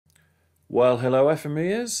Well, hello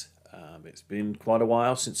FMEers. It's been quite a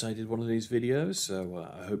while since I did one of these videos, so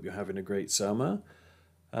I hope you're having a great summer.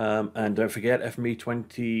 And don't forget, FME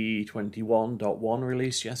 2021.1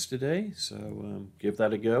 released yesterday, so give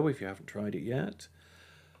that a go if you haven't tried it yet.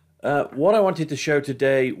 What I wanted to show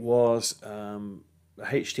today was a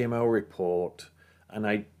HTML report, and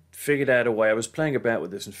I figured out a way. I was playing about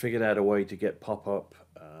with this and figured out a way to get pop-up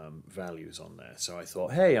values on there. So I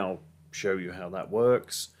thought, hey, I'll show you how that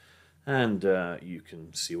works. And you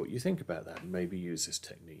can see what you think about that and maybe use this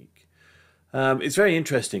technique. It's very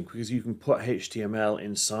interesting because you can put HTML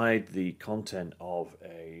inside the content of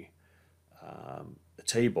a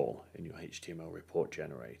table in your HTML report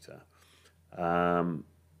generator. And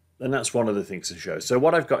that's one of the things to show. So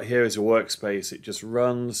what I've got here is a workspace. It just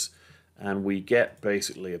runs and we get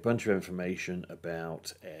basically a bunch of information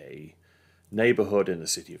about a neighborhood in the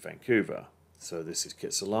city of Vancouver. So this is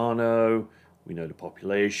Kitsilano. We know the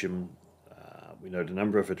population, we know the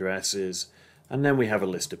number of addresses, and then we have a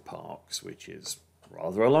list of parks, which is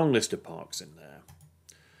rather a long list of parks in there.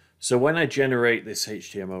 So when I generate this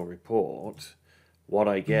HTML report, what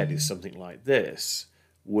I get is something like this,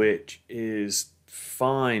 which is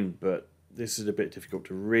fine, but this is a bit difficult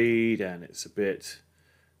to read, and it's a bit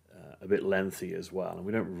lengthy as well, and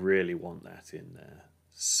we don't really want that in there.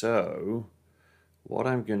 So what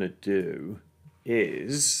I'm going to do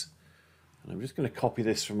is, and I'm just going to copy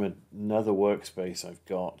this from another workspace I've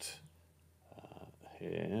got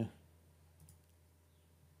here.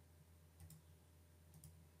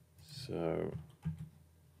 So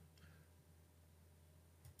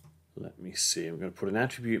let me see. I'm going to put an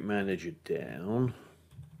attribute manager down.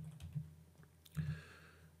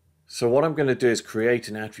 So what I'm going to do is create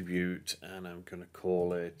an attribute, and I'm going to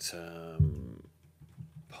call it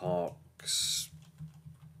parks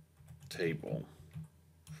table,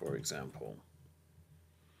 for example.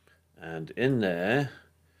 And in there,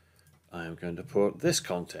 I'm going to put this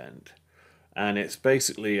content. And it's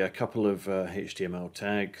basically a couple of HTML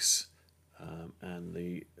tags. And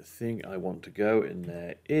the thing I want to go in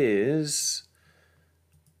there is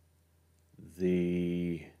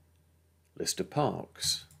the list of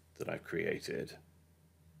parks that I've created,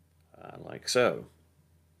 like so.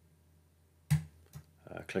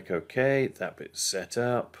 Click OK, that bit's set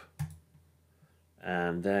up.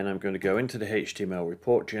 And then I'm going to go into the HTML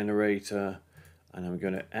report generator and I'm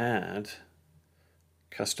going to add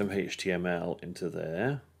custom HTML into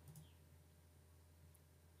there.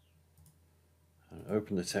 And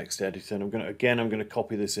open the text editor, and I'm going to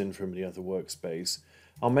copy this in from the other workspace.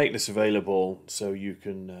 I'll make this available so you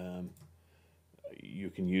can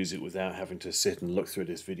use it without having to sit and look through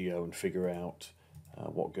this video and figure out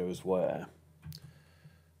what goes where.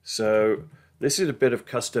 So this is a bit of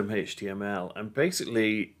custom HTML, and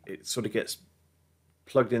basically it sort of gets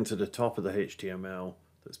plugged into the top of the HTML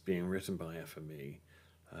that's being written by FME.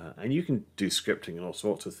 And you can do scripting and all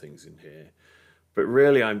sorts of things in here. But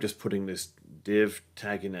really I'm just putting this div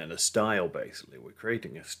tag in and a style basically. We're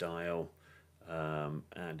creating a style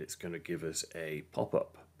and it's going to give us a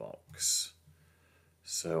pop-up box.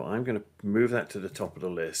 So I'm going to move that to the top of the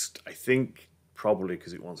list. I think probably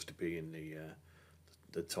because it wants to be in the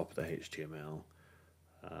top of the HTML.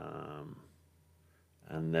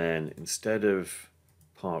 And then instead of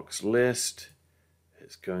parks list,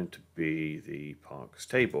 it's going to be the parks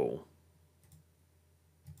table.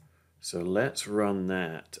 So let's run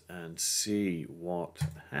that and see what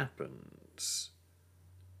happens.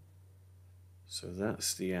 So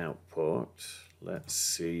that's the output. Let's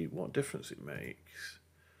see what difference it makes.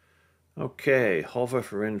 Okay, hover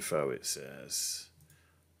for info, it says.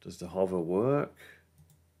 Does the hover work?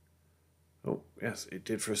 Oh, yes, it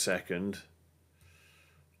did for a second.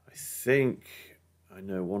 I think I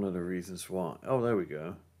know one of the reasons why. Oh, there we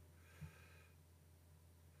go.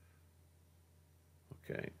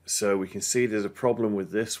 Okay, so we can see there's a problem with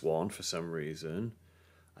this one for some reason.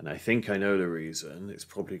 And I think I know the reason. It's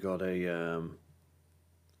probably got a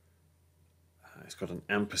it's got an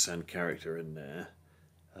ampersand character in there.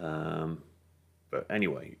 But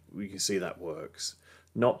anyway, we can see that works.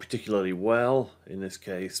 Not particularly well in this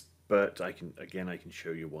case, but I can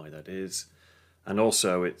show you why that is. And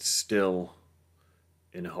also it's still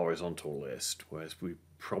in a horizontal list, whereas we're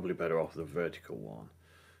probably better off with a vertical one.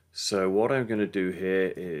 So what I'm going to do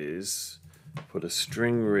here is put a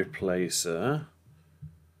string replacer,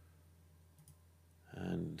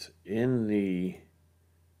 and in the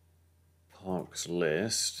parks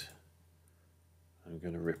list I'm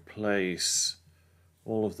going to replace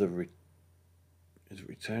all of the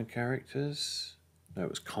return characters? No, it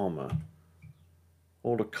was comma.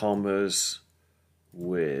 All the commas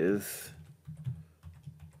with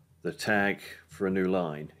the tag for a new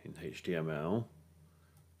line in HTML.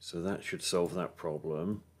 So that should solve that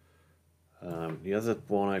problem. The other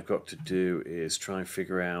one I've got to do is try and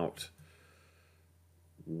figure out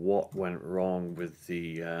what went wrong with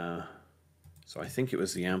the, so I think it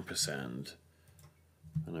was the ampersand,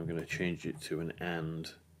 and I'm going to change it to an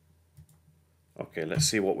and. Okay, let's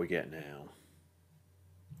see what we get now.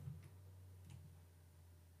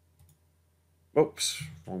 Oops,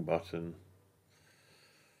 wrong button.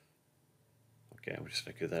 Okay, we're just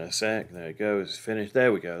going to give that a sec. There it goes, it's finished.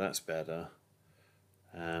 There we go, that's better.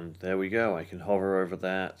 And there we go, I can hover over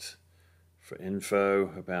that for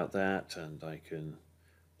info about that, and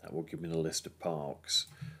that will give me the list of parks.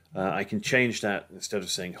 I can change that, instead of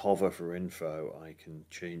saying hover for info, I can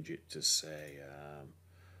change it to say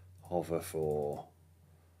hover for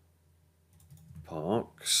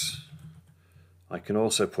parks. I can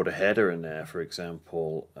also put a header in there, for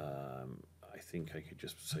example, I think I could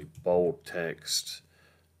just say bold text,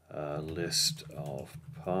 list of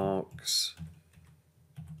parks,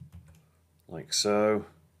 like so.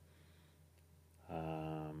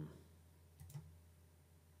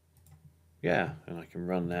 Yeah, and I can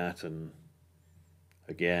run that, and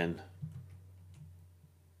again,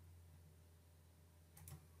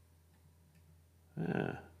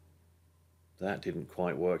 that didn't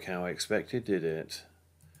quite work how I expected, did it?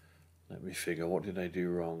 Let me figure, what did I do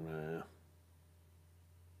wrong there?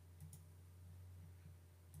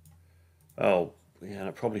 Oh, yeah,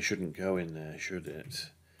 it probably shouldn't go in there, should it?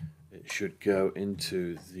 It should go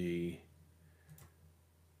into the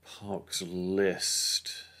parks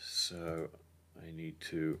list. So I need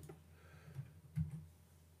to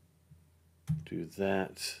do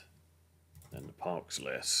that, then the parks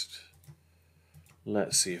list.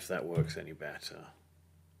 Let's see if that works any better.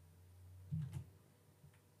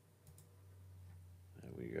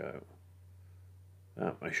 There we go.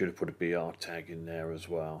 Oh, I should have put a BR tag in there as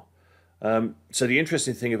well. So the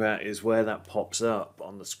interesting thing about it is where that pops up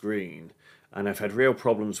on the screen, and I've had real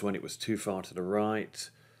problems when it was too far to the right,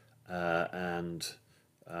 and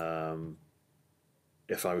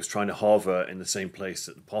if I was trying to hover in the same place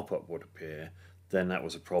that the pop-up would appear, then that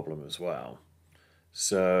was a problem as well.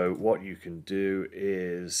 So what you can do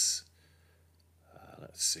is,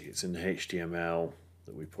 let's see, it's in the HTML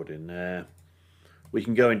that we put in there. We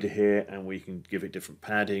can go into here and we can give it different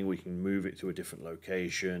padding, we can move it to a different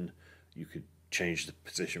location, you could change the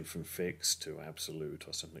position from fixed to absolute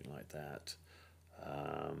or something like that.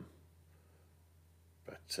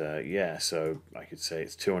 Yeah, so I could say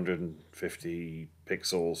it's 250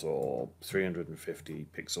 pixels or 350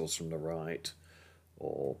 pixels from the right,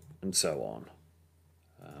 and so on.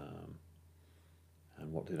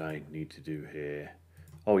 And what did I need to do here?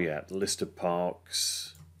 Oh yeah, the list of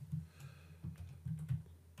parks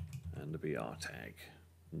and the BR tag.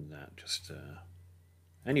 And that just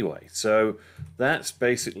anyway, so that's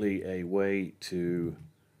basically a way to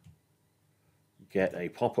get a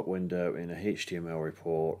pop-up window in a HTML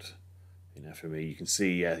report in FME. You can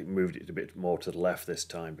see it moved it a bit more to the left this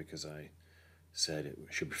time because I said it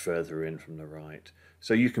should be further in from the right.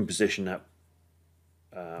 So you can position that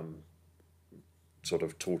sort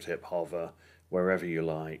of tooltip hover wherever you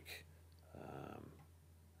like,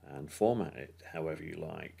 and format it however you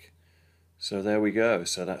like. So there we go.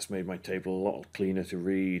 So that's made my table a lot cleaner to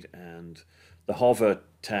read, and the hover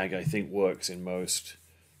tag I think works in most,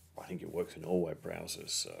 I think it works in all web browsers.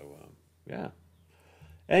 So yeah.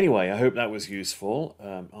 Anyway, I hope that was useful.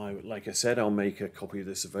 Like I said, I'll make a copy of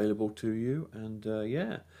this available to you, and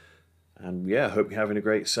yeah. And yeah, I hope you're having a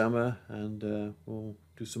great summer, and we'll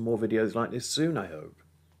do some more videos like this soon, I hope.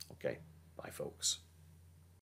 Okay, bye folks.